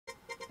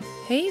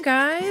Hey you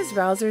guys,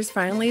 Roowzer's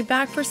finally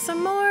back for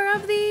some more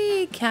of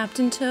the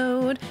Captain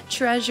Toad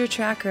Treasure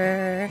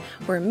Tracker.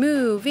 We're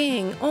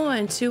moving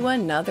on to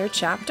another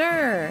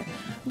chapter.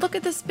 Look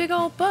at this big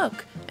old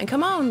book, and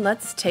come on,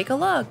 let's take a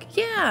look.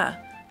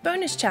 Yeah,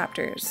 bonus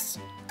chapters.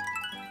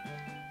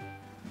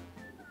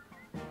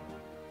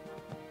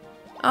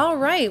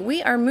 Alright,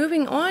 we are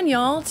moving on,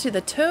 y'all, to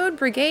the Toad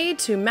Brigade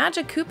to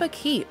Magikoopa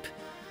Keep.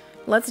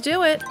 Let's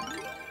do it.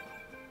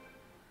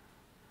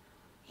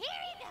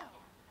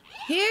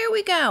 Here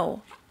we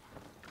go.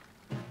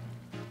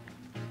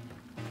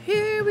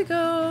 Here we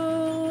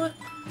go.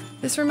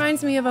 This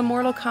reminds me of a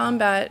Mortal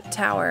Kombat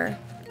tower,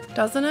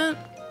 doesn't it?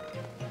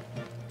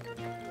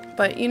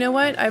 But you know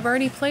what? I've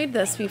already played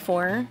this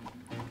before.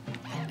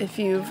 If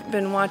you've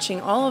been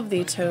watching all of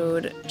the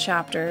Toad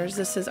chapters,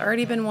 this has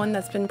already been one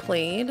that's been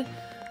played.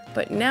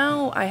 But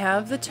now I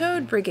have the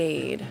Toad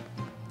Brigade.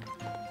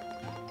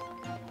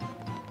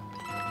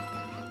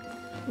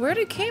 Where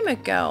did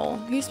Kamek go?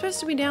 He's supposed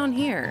to be down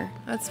here.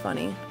 That's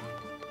funny.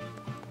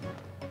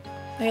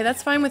 Hey,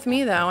 that's fine with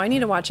me though. I need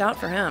to watch out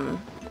for him.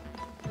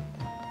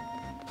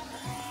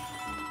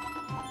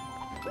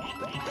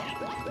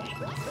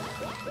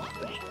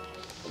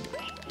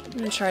 I'm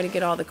gonna try to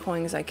get all the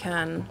coins I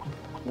can.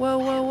 Whoa,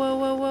 whoa, whoa,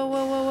 whoa, whoa,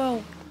 whoa, whoa,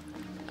 whoa.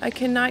 I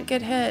cannot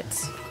get hit.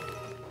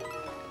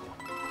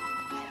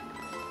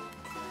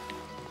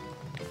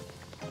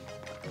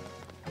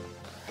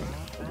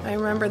 I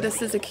remember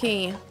this is a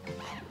key.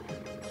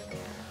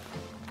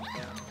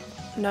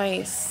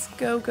 Nice.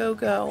 Go, go,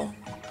 go.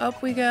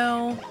 Up we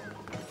go.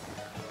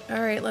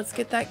 Alright, let's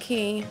get that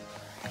key.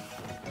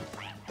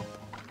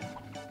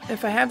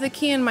 If I have the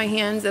key in my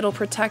hands, it'll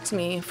protect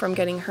me from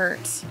getting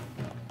hurt.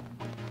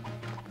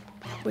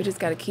 We just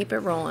gotta keep it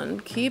rolling.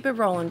 Keep it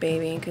rolling,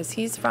 baby, because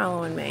he's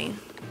following me.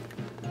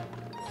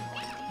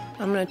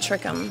 I'm gonna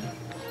trick him.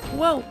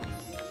 Whoa!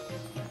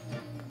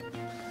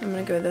 I'm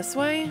gonna go this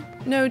way.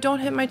 No, don't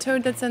hit my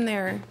toad that's in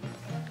there.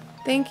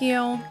 Thank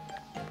you.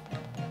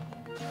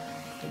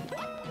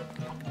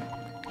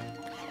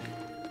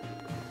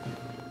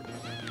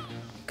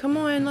 Come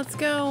on, let's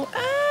go.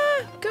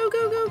 Ah! Go,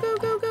 go, go, go,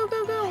 go, go,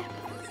 go, go.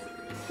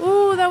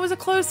 Ooh, that was a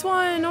close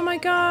one. Oh my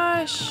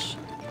gosh.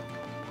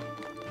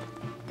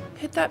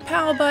 Hit that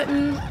PAL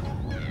button.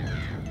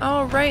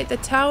 All right, the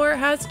tower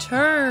has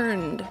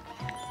turned.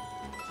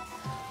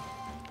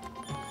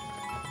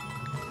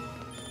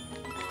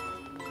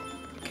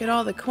 Get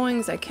all the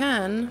coins I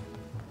can.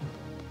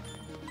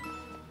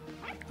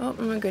 Oh, I'm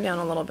gonna go down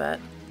a little bit.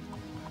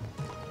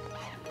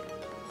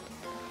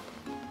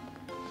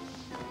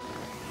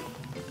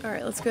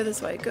 Alright, let's go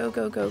this way. Go,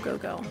 go, go, go,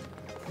 go.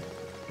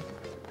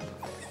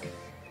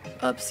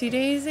 Upsy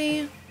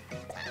daisy.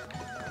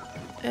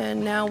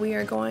 And now we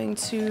are going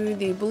to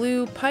the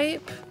blue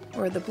pipe,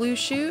 or the blue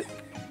chute.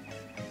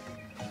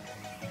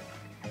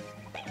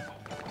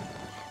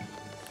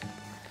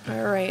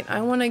 Alright,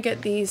 I want to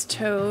get these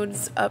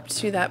toads up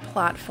to that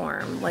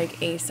platform, like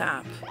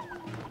ASAP.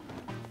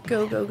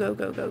 Go, go, go,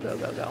 go, go, go,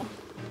 go, go.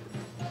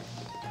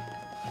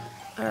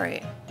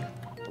 Alright.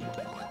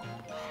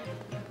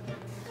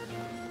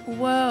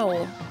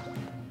 Whoa.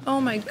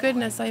 Oh my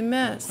goodness, I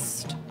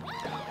missed.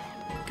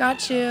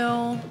 Got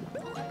you.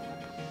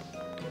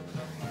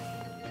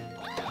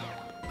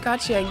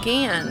 Got you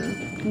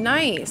again.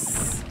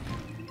 Nice.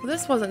 Well,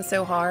 this wasn't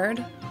so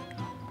hard.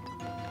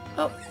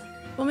 Oh,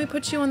 let me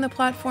put you on the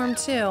platform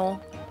too.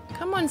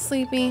 Come on,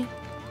 Sleepy.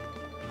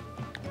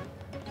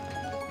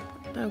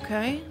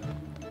 Okay.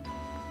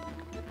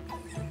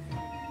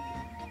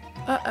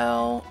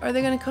 Uh-oh. Are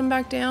they gonna come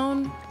back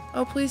down?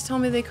 Oh, please tell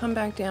me they come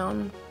back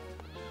down.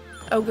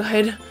 Oh,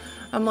 good.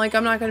 I'm like,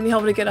 I'm not gonna be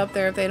able to get up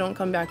there if they don't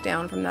come back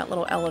down from that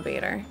little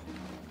elevator.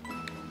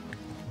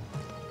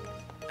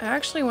 I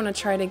actually want to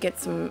try to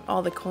get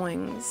all the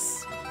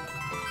coins.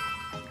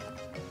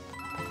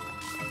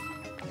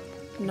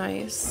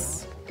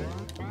 Nice.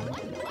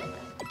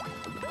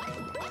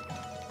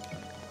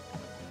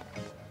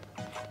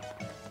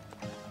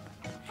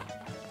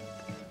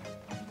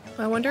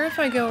 I wonder if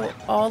I go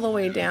all the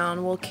way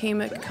down, will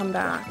Kamek come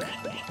back?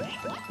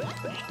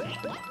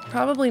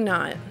 Probably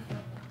not.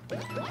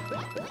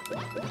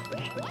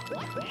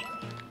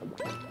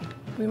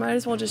 We might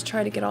as well just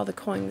try to get all the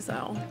coins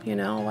though, you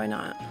know, why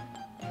not?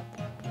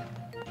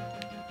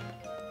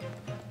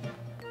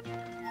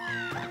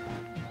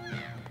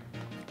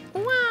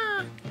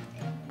 Wah!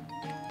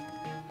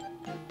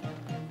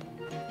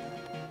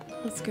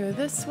 Let's go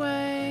this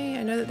way.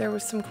 I know that there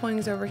was some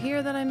coins over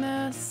here that I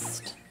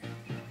missed.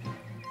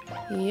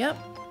 Yep.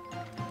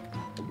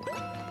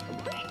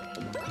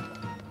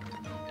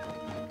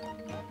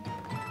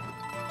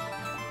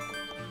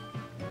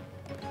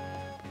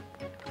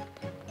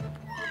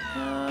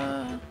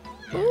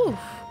 Ooh,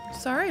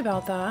 sorry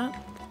about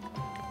that.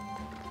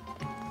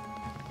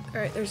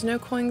 Alright, there's no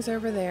coins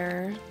over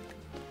there.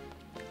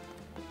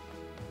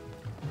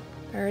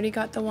 I already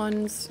got the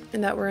ones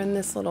that were in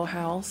this little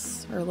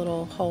house, or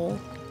little hole.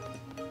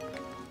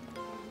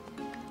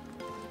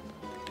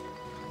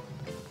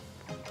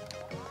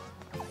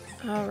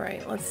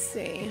 Alright, let's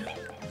see.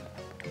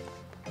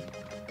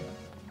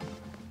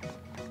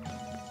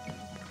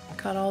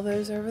 Cut all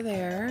those over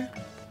there.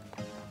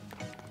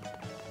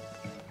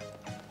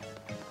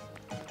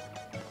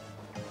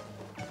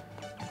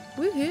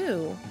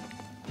 Woohoo!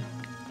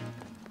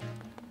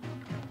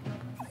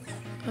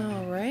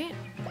 Alright.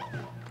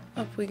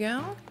 Up we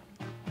go.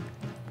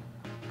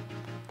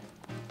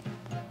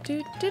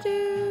 Do do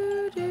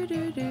do do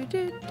do do do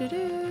do do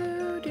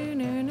do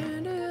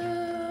do do.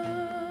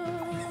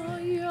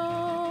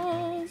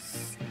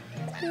 Yes.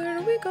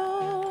 Here we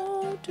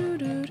go. Do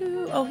do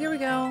do. Oh, here we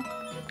go.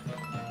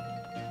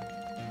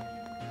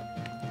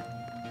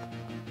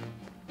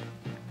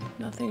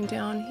 Nothing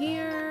down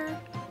here.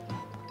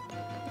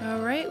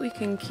 Alright, we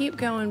can keep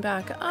going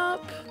back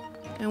up.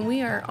 And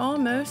we are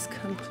almost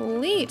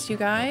complete, you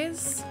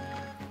guys.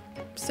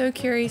 So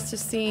curious to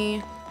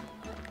see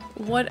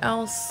what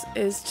else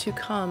is to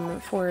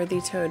come for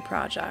the Toad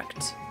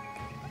project.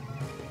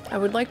 I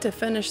would like to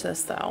finish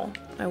this though.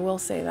 I will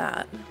say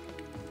that.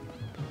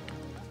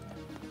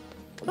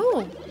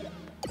 Oh!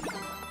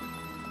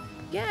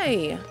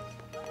 Yay!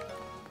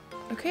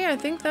 Okay, I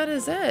think that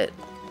is it.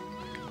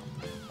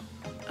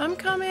 I'm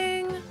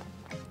coming!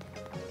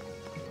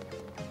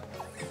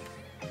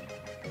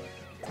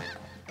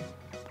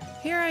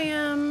 Here I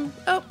am.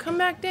 Oh, come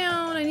back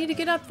down. I need to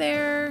get up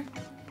there.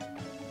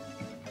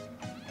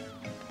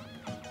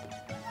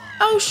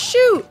 Oh,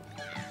 shoot!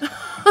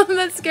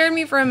 That scared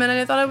me for a minute.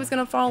 I thought I was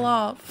gonna fall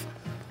off.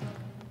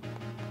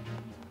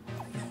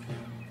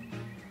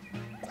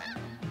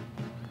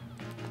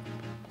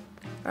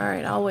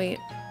 Alright, I'll wait.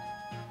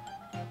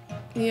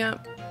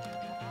 Yep.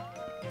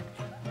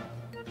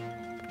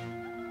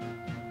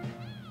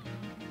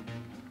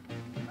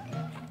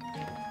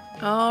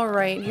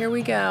 Alright, here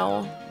we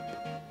go.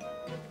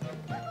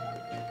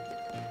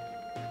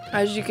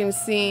 As you can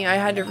see, I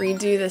had to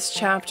redo this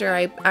chapter.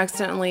 I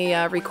accidentally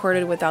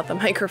recorded without the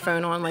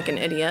microphone on like an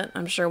idiot.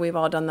 I'm sure we've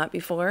all done that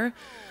before.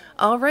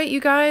 Alright, you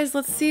guys,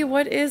 let's see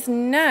what is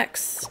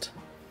next.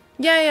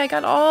 Yay, I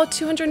got all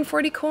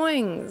 240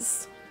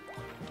 coins.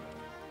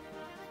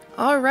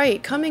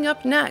 Alright, coming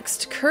up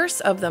next, Curse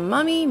of the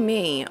Mummy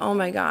Me. Oh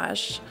my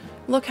gosh.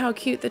 Look how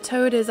cute the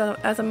Toad is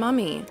as a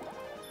mummy.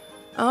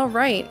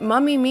 Alright,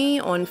 Mummy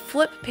Me on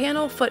Flip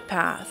Panel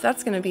Footpath.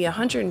 That's going to be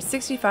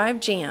 165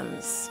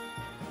 gems.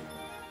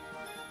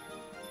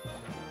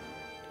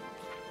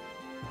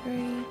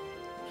 3,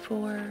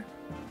 4,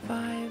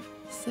 5,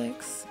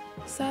 6,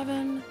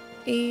 7,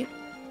 8,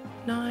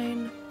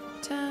 9,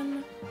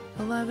 10,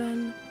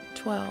 11,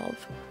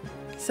 12.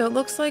 So it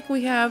looks like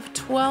we have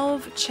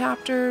 12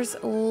 chapters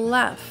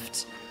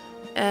left.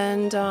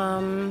 And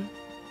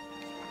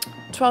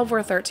 12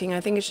 or 13, I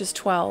think it's just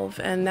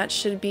 12. And that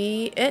should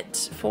be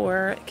it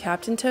for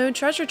Captain Toad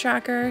Treasure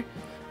Tracker.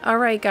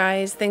 Alright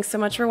guys, thanks so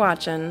much for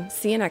watching.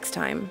 See you next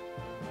time.